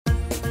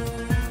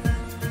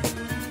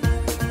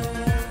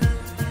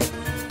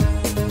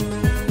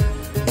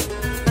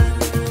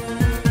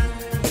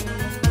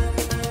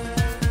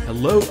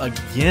Hello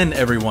again,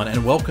 everyone,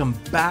 and welcome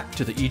back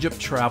to the Egypt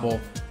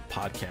Travel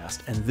Podcast,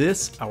 and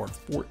this, our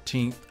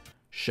 14th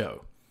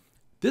show.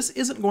 This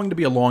isn't going to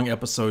be a long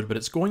episode, but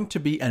it's going to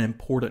be an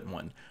important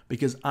one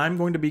because I'm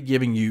going to be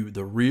giving you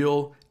the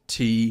real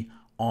tea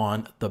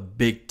on the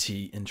big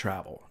T in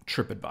travel,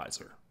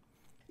 TripAdvisor.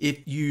 If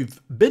you've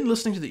been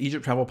listening to the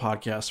Egypt Travel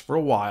Podcast for a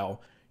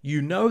while,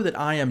 you know that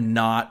I am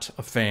not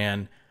a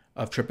fan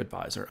of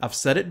TripAdvisor. I've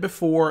said it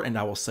before and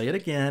I will say it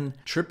again.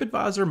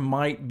 TripAdvisor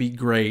might be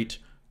great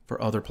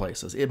for other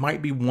places. It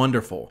might be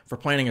wonderful for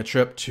planning a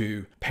trip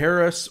to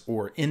Paris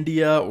or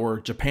India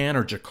or Japan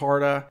or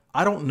Jakarta.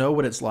 I don't know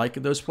what it's like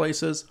in those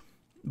places,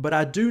 but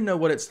I do know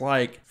what it's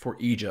like for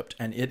Egypt,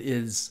 and it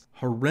is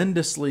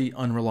horrendously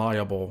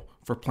unreliable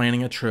for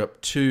planning a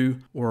trip to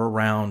or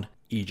around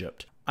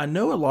Egypt. I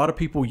know a lot of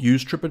people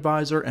use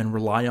TripAdvisor and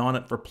rely on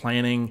it for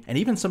planning and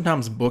even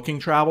sometimes booking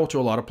travel to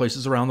a lot of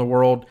places around the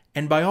world.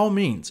 And by all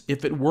means,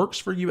 if it works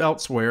for you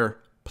elsewhere,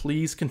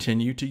 please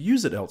continue to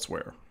use it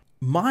elsewhere.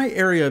 My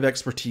area of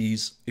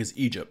expertise is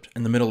Egypt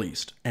and the Middle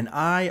East, and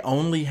I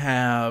only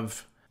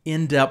have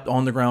in-depth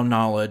on-the-ground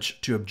knowledge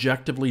to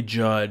objectively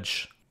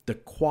judge the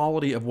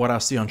quality of what I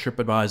see on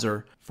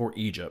TripAdvisor for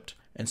Egypt.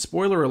 And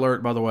spoiler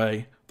alert, by the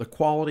way, the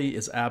quality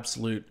is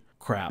absolute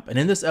crap. And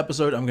in this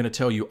episode, I'm going to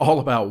tell you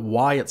all about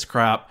why it's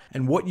crap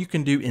and what you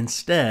can do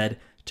instead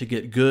to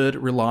get good,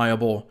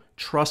 reliable,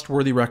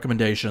 trustworthy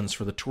recommendations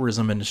for the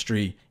tourism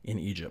industry in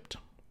Egypt.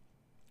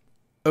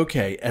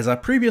 Okay, as I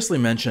previously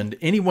mentioned,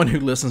 anyone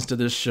who listens to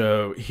this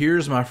show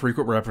hears my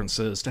frequent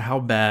references to how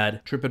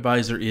bad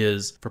TripAdvisor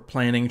is for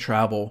planning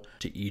travel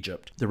to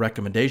Egypt. The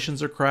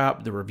recommendations are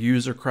crap, the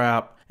reviews are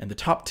crap, and the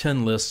top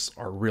 10 lists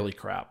are really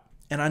crap.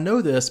 And I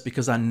know this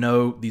because I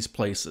know these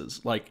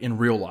places, like in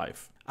real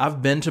life.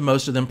 I've been to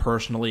most of them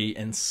personally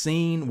and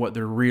seen what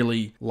they're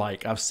really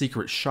like. I've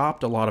secret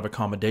shopped a lot of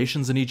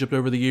accommodations in Egypt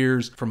over the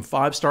years, from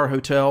 5-star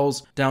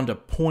hotels down to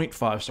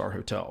 0.5-star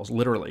hotels,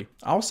 literally.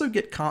 I also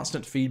get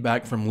constant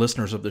feedback from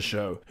listeners of the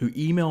show who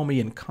email me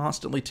and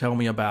constantly tell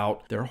me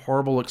about their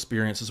horrible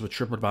experiences with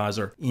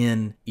TripAdvisor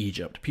in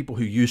Egypt. People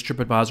who use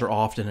TripAdvisor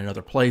often in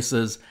other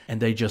places, and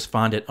they just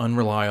find it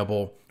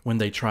unreliable when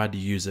they tried to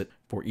use it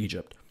for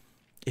Egypt.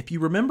 If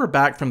you remember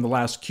back from the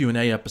last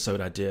Q&A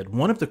episode I did,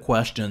 one of the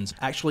questions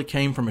actually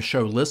came from a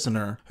show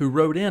listener who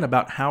wrote in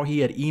about how he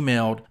had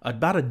emailed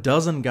about a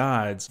dozen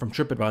guides from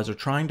TripAdvisor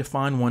trying to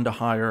find one to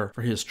hire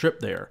for his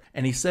trip there.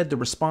 And he said the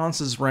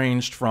responses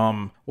ranged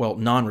from, well,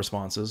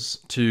 non-responses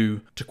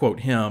to quote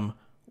him,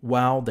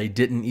 "Wow, they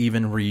didn't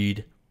even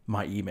read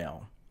my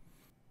email."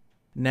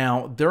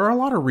 Now, there are a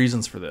lot of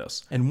reasons for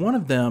this, and one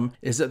of them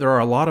is that there are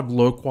a lot of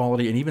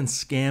low-quality and even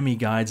scammy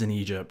guides in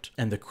Egypt,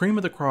 and the cream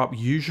of the crop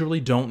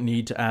usually don't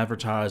need to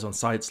advertise on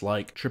sites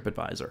like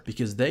TripAdvisor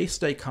because they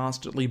stay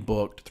constantly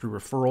booked through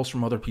referrals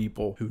from other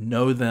people who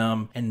know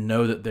them and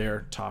know that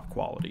they're top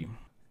quality.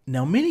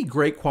 Now, many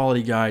great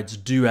quality guides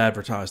do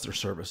advertise their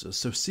services,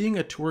 so seeing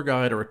a tour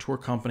guide or a tour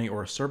company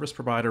or a service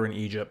provider in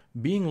Egypt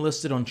being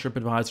listed on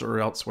TripAdvisor or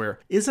elsewhere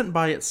isn't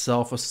by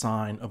itself a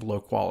sign of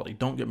low quality.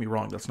 Don't get me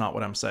wrong, that's not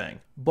what I'm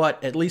saying.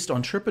 But at least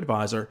on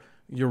TripAdvisor,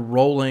 you're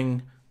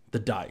rolling the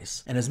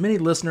dice. And as many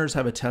listeners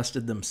have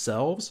attested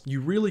themselves,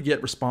 you really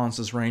get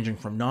responses ranging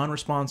from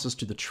non-responses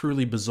to the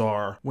truly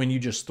bizarre when you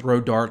just throw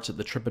darts at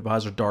the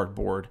TripAdvisor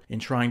dartboard in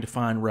trying to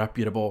find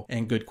reputable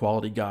and good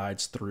quality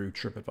guides through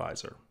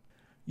TripAdvisor.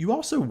 You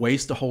also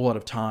waste a whole lot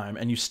of time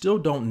and you still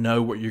don't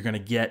know what you're going to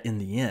get in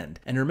the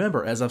end. And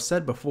remember, as I've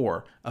said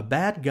before, a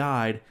bad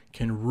guide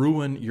can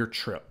ruin your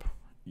trip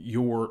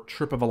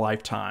of a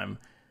lifetime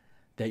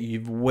that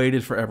you've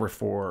waited forever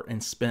for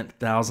and spent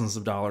thousands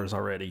of dollars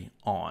already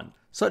on.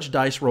 Such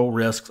dice roll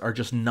risks are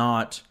just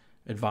not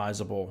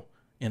advisable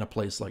in a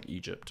place like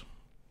Egypt.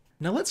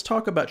 Now let's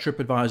talk about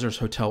TripAdvisor's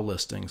hotel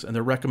listings and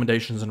their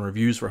recommendations and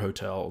reviews for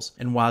hotels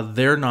and why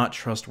they're not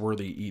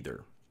trustworthy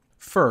either.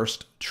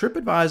 First,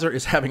 TripAdvisor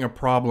is having a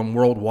problem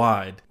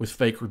worldwide with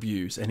fake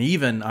reviews, and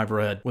even, I've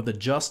read, with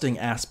adjusting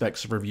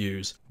aspects of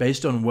reviews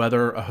based on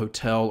whether a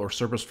hotel or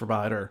service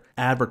provider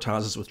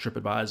advertises with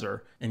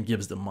TripAdvisor and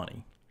gives them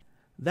money.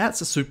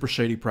 That's a super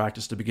shady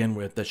practice to begin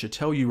with that should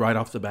tell you right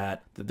off the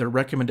bat that their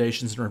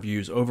recommendations and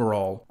reviews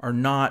overall are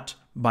not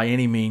by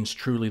any means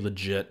truly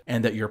legit,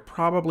 and that you're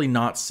probably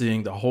not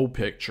seeing the whole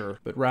picture,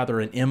 but rather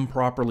an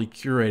improperly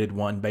curated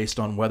one based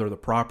on whether the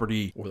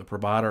property or the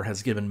provider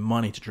has given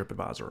money to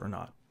TripAdvisor or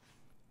not.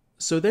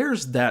 So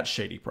there's that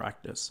shady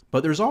practice.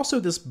 But there's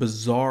also this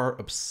bizarre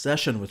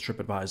obsession with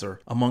TripAdvisor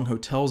among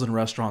hotels and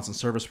restaurants and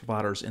service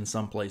providers in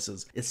some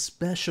places,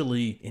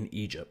 especially in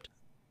Egypt.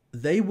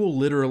 They will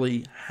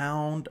literally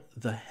hound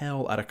the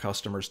hell out of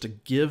customers to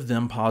give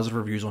them positive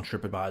reviews on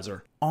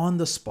TripAdvisor on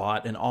the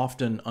spot and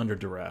often under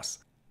duress.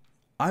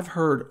 I've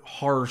heard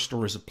horror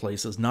stories of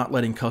places not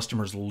letting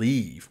customers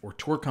leave or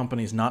tour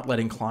companies not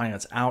letting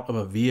clients out of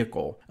a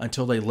vehicle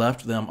until they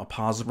left them a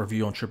positive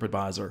review on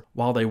TripAdvisor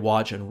while they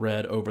watch and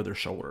read over their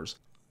shoulders.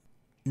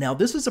 Now,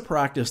 this is a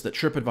practice that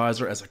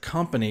TripAdvisor as a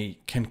company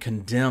can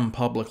condemn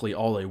publicly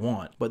all they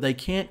want, but they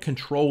can't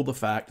control the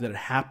fact that it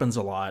happens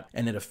a lot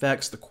and it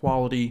affects the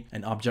quality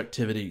and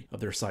objectivity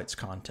of their site's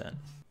content.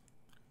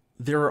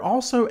 There are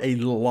also a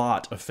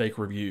lot of fake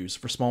reviews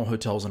for small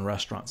hotels and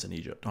restaurants in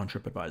Egypt on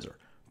TripAdvisor.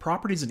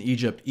 Properties in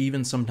Egypt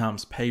even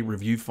sometimes pay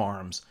review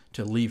farms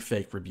to leave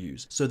fake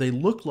reviews, so they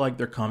look like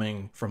they're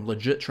coming from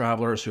legit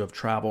travelers who have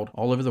traveled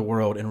all over the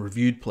world and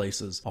reviewed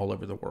places all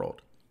over the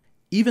world.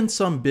 Even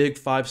some big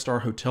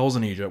 5-star hotels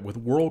in Egypt with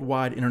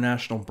worldwide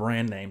international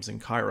brand names in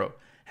Cairo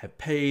have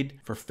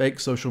paid for fake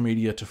social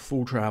media to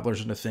fool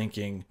travelers into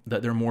thinking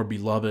that they're more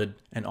beloved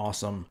and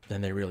awesome than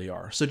they really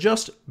are. So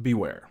just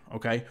beware,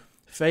 okay?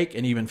 Fake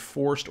and even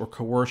forced or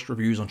coerced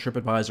reviews on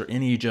TripAdvisor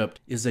in Egypt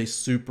is a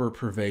super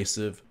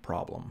pervasive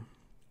problem.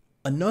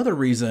 Another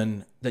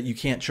reason that you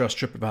can't trust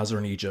TripAdvisor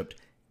in Egypt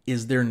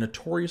is their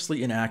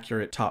notoriously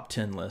inaccurate top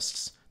 10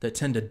 lists that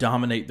tend to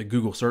dominate the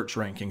Google search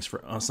rankings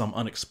for some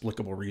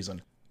inexplicable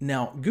reason.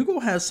 Now,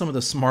 Google has some of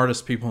the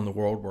smartest people in the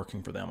world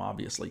working for them,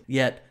 obviously,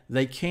 yet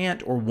they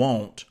can't or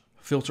won't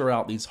filter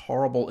out these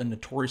horrible and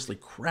notoriously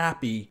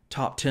crappy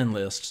top 10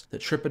 lists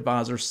that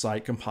TripAdvisor's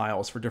site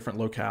compiles for different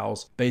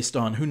locales based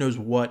on who knows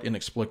what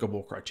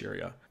inexplicable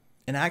criteria.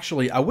 And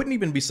actually, I wouldn't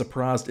even be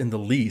surprised in the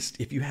least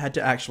if you had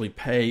to actually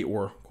pay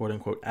or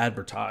quote-unquote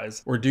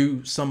advertise or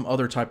do some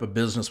other type of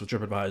business with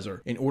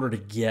TripAdvisor in order to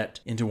get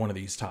into one of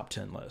these top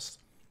 10 lists.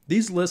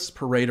 These lists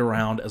parade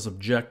around as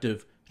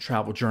objective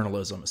travel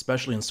journalism,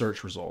 especially in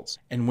search results.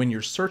 And when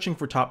you're searching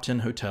for top 10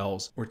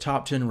 hotels or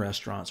top 10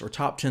 restaurants or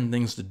top 10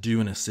 things to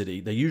do in a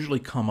city, they usually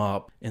come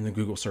up in the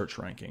Google search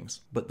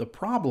rankings. But the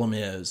problem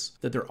is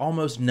that they're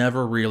almost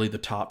never really the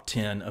top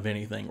 10 of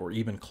anything or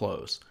even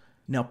close.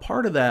 Now,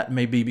 part of that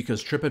may be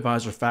because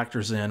TripAdvisor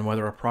factors in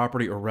whether a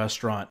property or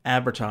restaurant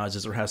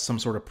advertises or has some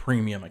sort of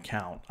premium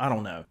account. I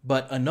don't know.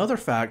 But another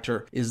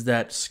factor is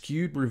that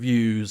skewed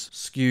reviews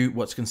skew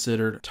what's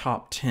considered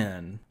top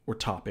 10 or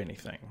top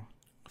anything.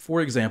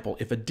 For example,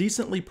 if a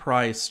decently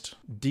priced,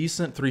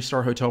 decent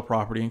 3-star hotel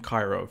property in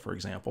Cairo, for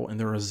example, and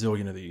there are a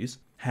zillion of these,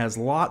 has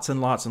lots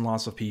and lots and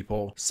lots of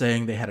people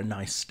saying they had a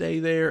nice stay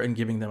there and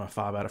giving them a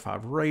 5 out of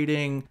 5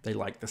 rating, they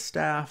liked the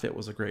staff, it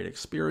was a great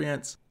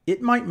experience,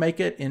 it might make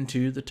it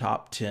into the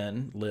top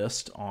 10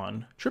 list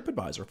on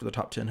TripAdvisor for the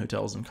top 10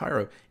 hotels in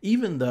Cairo,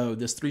 even though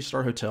this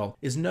 3-star hotel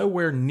is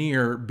nowhere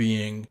near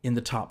being in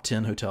the top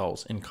 10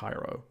 hotels in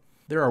Cairo.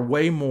 There are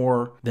way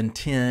more than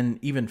 10,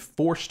 even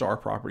 4-star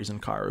properties in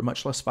Cairo,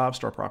 much less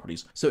 5-star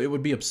properties. So it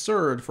would be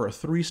absurd for a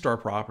 3-star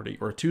property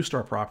or a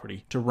 2-star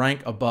property to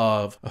rank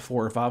above a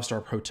 4 or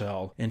 5-star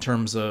hotel in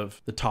terms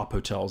of the top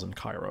hotels in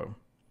Cairo.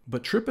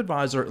 But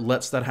TripAdvisor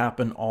lets that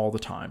happen all the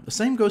time. The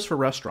same goes for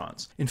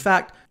restaurants. In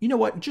fact, you know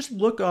what? Just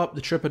look up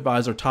the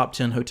TripAdvisor top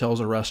 10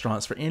 hotels or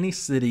restaurants for any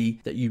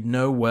city that you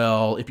know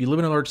well. If you live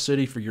in a large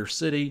city, for your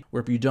city, or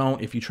if you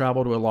don't, if you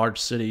travel to a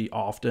large city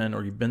often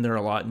or you've been there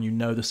a lot and you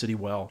know the city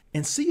well,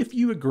 and see if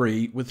you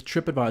agree with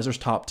TripAdvisor's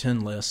top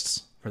 10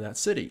 lists for that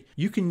city.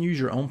 You can use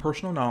your own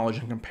personal knowledge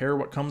and compare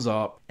what comes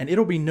up, and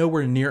it'll be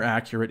nowhere near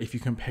accurate if you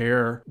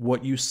compare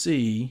what you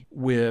see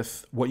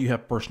with what you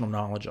have personal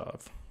knowledge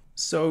of.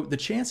 So the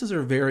chances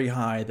are very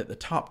high that the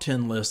top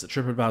 10 list that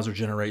TripAdvisor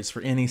generates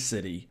for any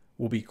city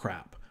will be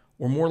crap,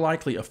 or more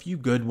likely a few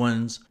good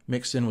ones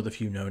mixed in with a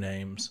few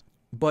no-names.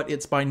 But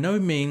it's by no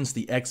means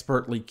the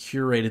expertly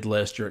curated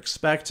list you're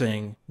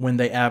expecting when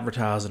they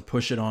advertise and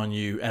push it on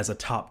you as a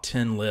top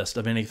 10 list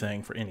of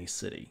anything for any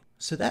city.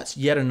 So that's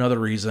yet another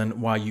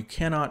reason why you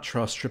cannot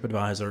trust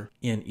TripAdvisor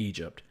in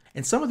Egypt.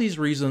 And some of these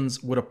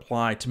reasons would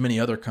apply to many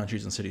other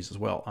countries and cities as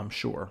well, I'm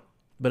sure,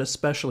 but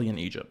especially in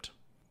Egypt.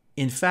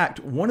 In fact,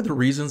 one of the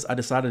reasons I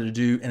decided to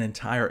do an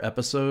entire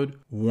episode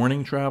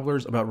warning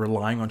travelers about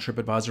relying on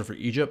TripAdvisor for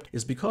Egypt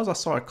is because I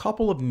saw a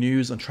couple of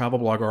news and travel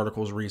blog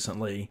articles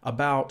recently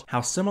about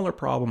how similar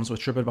problems with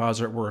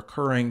TripAdvisor were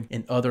occurring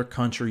in other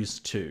countries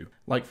too.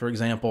 Like, for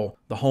example,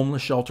 the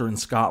homeless shelter in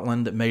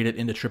Scotland that made it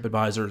into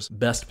TripAdvisor's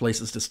best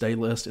places to stay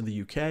list in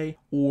the UK,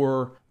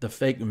 or the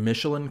fake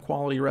Michelin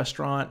quality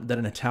restaurant that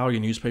an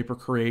Italian newspaper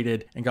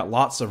created and got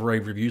lots of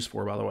rave reviews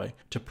for, by the way,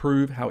 to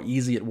prove how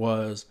easy it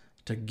was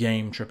to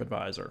game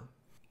TripAdvisor.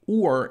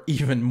 Or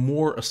even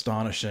more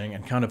astonishing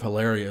and kind of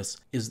hilarious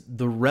is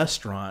the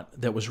restaurant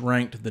that was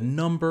ranked the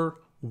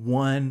number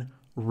 1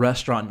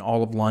 restaurant in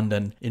all of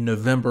London in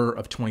November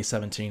of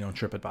 2017 on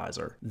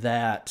TripAdvisor.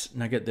 That,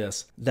 now get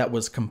this, that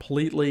was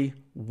completely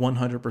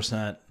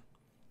 100%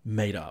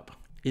 made up.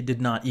 It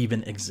did not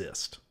even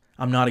exist.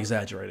 I'm not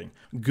exaggerating.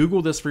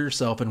 Google this for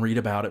yourself and read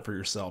about it for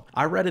yourself.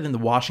 I read it in the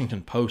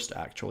Washington Post,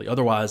 actually.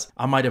 Otherwise,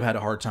 I might have had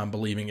a hard time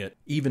believing it,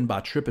 even by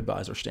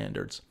TripAdvisor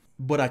standards.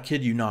 But I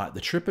kid you not,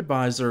 the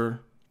TripAdvisor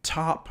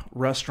top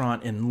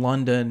restaurant in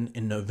London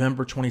in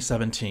November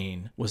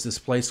 2017 was this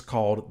place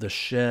called The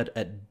Shed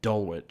at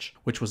Dulwich,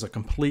 which was a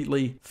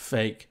completely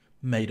fake,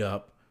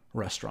 made-up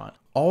restaurant.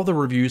 All the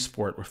reviews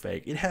for it were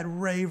fake. It had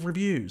rave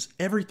reviews.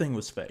 Everything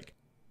was fake.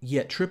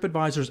 Yet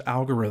TripAdvisor's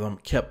algorithm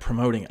kept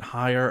promoting it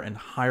higher and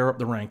higher up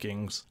the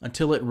rankings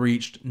until it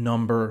reached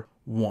number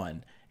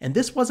 1. And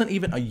this wasn't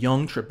even a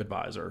young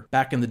TripAdvisor.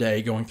 Back in the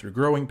day, going through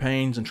growing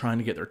pains and trying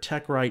to get their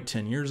tech right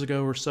 10 years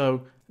ago or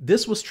so.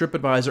 This was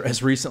TripAdvisor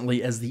as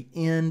recently as the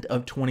end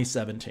of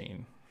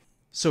 2017.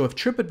 So if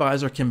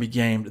TripAdvisor can be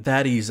gamed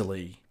that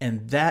easily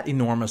and that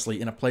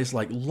enormously in a place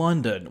like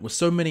London with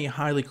so many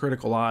highly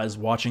critical eyes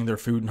watching their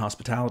food and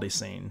hospitality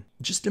scene,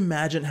 just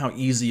imagine how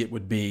easy it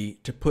would be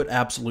to put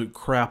absolute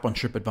crap on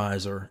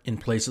TripAdvisor in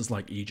places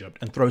like Egypt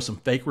and throw some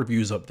fake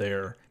reviews up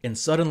there and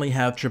suddenly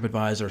have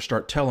TripAdvisor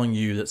start telling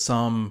you that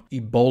some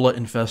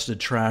Ebola-infested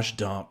trash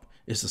dump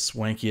is the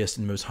swankiest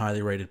and most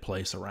highly rated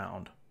place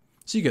around.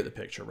 So you get the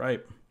picture,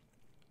 right?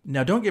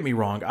 Now, don't get me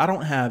wrong, I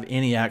don't have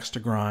any axe to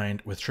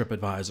grind with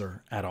TripAdvisor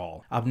at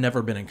all. I've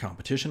never been in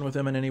competition with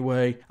them in any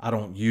way. I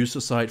don't use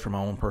the site for my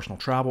own personal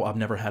travel. I've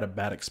never had a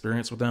bad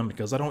experience with them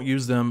because I don't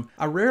use them.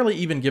 I rarely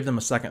even give them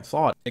a second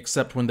thought,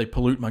 except when they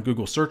pollute my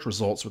Google search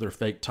results with their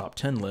fake top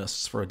 10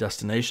 lists for a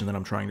destination that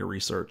I'm trying to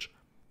research.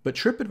 But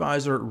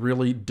TripAdvisor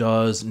really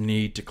does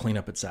need to clean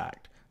up its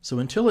act. So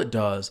until it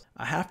does,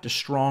 I have to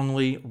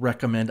strongly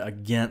recommend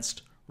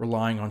against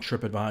relying on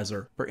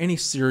TripAdvisor for any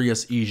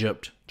serious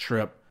Egypt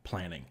trip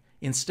planning.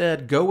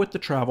 Instead, go with the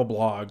travel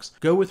blogs,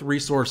 go with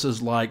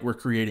resources like we're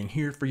creating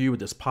here for you with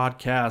this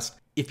podcast,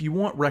 if you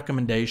want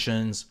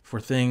recommendations for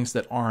things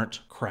that aren't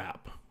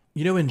crap.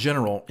 You know, in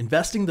general,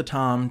 investing the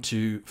time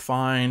to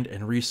find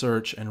and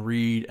research and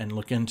read and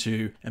look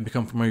into and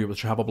become familiar with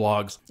travel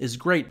blogs is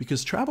great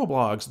because travel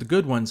blogs, the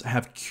good ones,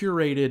 have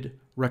curated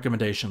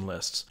recommendation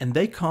lists and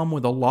they come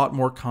with a lot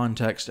more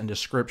context and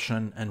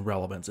description and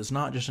relevance. It's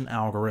not just an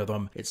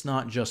algorithm. It's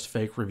not just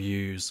fake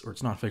reviews, or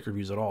it's not fake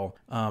reviews at all.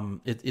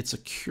 It's a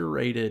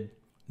curated,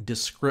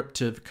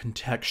 descriptive,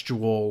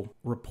 contextual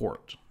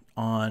report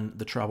on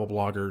the travel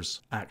blogger's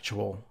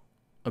actual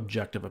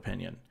objective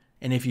opinion.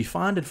 And if you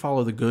find and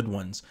follow the good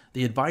ones,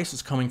 the advice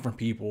is coming from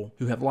people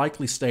who have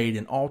likely stayed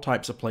in all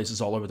types of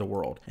places all over the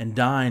world and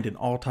dined in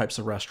all types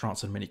of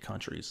restaurants in many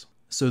countries.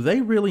 So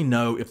they really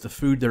know if the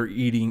food they're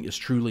eating is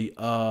truly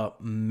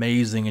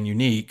amazing and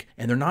unique.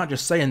 And they're not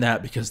just saying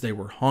that because they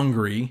were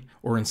hungry,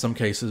 or in some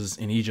cases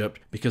in Egypt,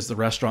 because the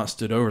restaurant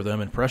stood over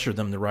them and pressured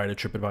them to write a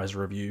TripAdvisor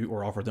review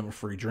or offered them a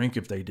free drink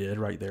if they did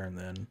right there and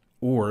then.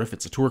 Or if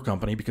it's a tour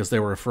company, because they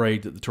were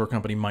afraid that the tour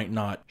company might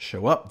not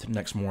show up the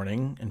next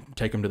morning and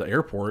take them to the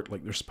airport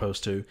like they're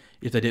supposed to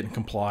if they didn't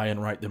comply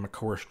and write them a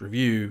coerced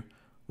review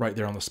right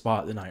there on the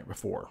spot the night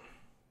before.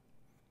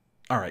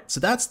 All right, so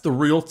that's the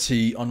real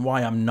tea on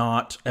why I'm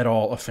not at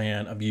all a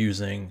fan of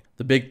using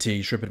the big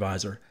T,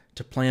 TripAdvisor,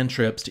 to plan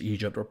trips to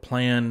Egypt or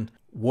plan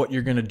what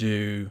you're going to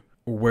do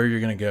or where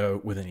you're going to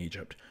go within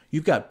Egypt.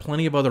 You've got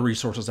plenty of other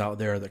resources out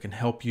there that can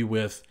help you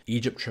with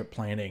Egypt trip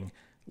planning,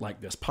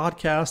 like this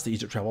podcast, the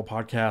Egypt Travel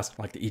Podcast,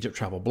 like the Egypt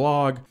Travel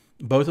Blog.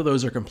 Both of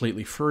those are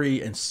completely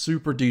free and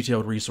super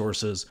detailed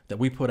resources that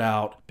we put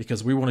out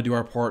because we want to do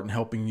our part in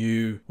helping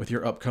you with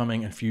your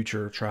upcoming and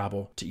future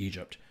travel to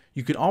Egypt.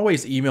 You can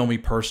always email me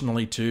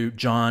personally to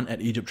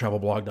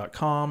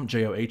john@egypttravelblog.com,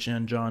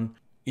 John, John.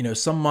 You know,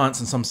 some months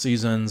and some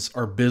seasons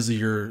are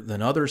busier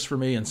than others for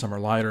me and some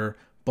are lighter,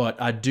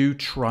 but I do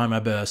try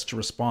my best to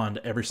respond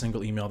to every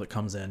single email that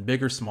comes in,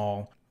 big or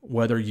small.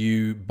 Whether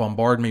you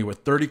bombard me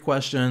with 30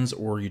 questions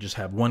or you just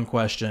have one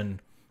question,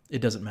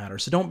 it doesn't matter.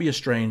 So don't be a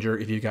stranger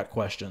if you've got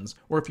questions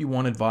or if you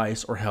want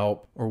advice or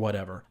help or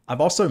whatever.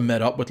 I've also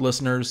met up with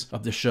listeners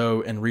of the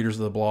show and readers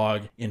of the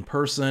blog in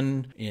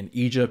person, in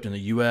Egypt, in the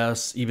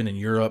US, even in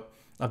Europe.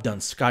 I've done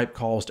Skype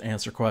calls to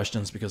answer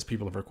questions because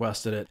people have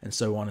requested it, and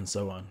so on and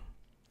so on.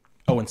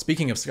 Oh, and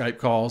speaking of Skype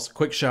calls,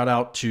 quick shout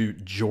out to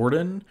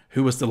Jordan,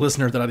 who was the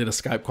listener that I did a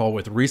Skype call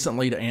with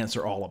recently to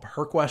answer all of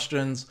her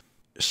questions.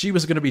 She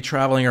was going to be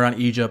traveling around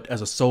Egypt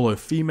as a solo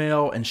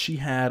female, and she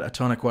had a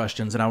ton of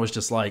questions. And I was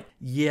just like,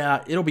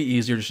 yeah, it'll be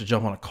easier just to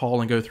jump on a call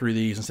and go through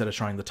these instead of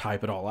trying to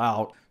type it all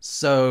out.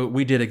 So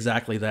we did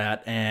exactly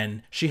that.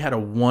 And she had a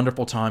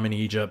wonderful time in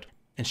Egypt.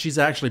 And she's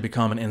actually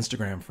become an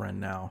Instagram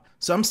friend now.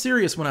 So I'm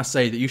serious when I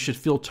say that you should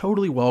feel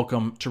totally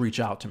welcome to reach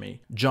out to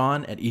me,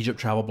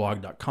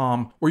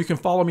 john@egypttravelblog.com, or you can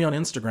follow me on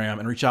Instagram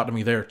and reach out to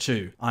me there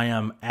too. I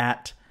am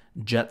at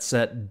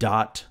jetset.ninja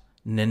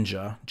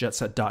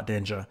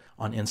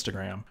on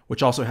Instagram,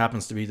 which also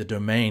happens to be the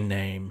domain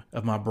name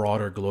of my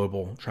broader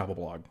global travel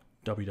blog,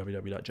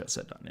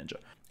 www.jetset.ninja.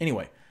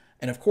 Anyway,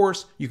 and of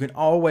course, you can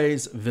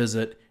always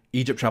visit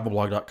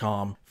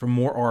egypttravelblog.com for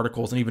more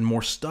articles and even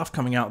more stuff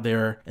coming out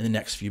there in the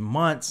next few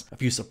months. A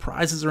few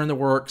surprises are in the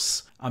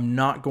works. I'm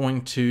not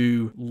going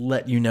to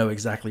let you know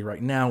exactly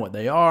right now what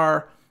they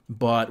are,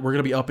 but we're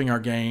going to be upping our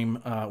game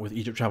with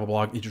Egypt Travel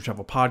Blog, Egypt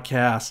Travel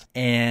Podcast,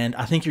 and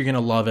I think you're going to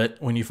love it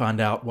when you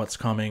find out what's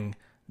coming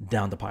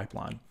down the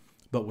pipeline.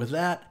 But with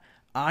that,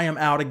 I am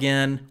out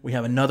again. We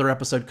have another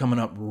episode coming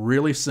up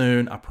really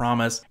soon, I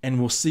promise,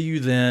 and we'll see you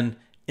then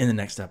in the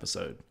next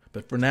episode.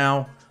 But for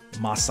now,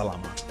 ma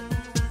salama.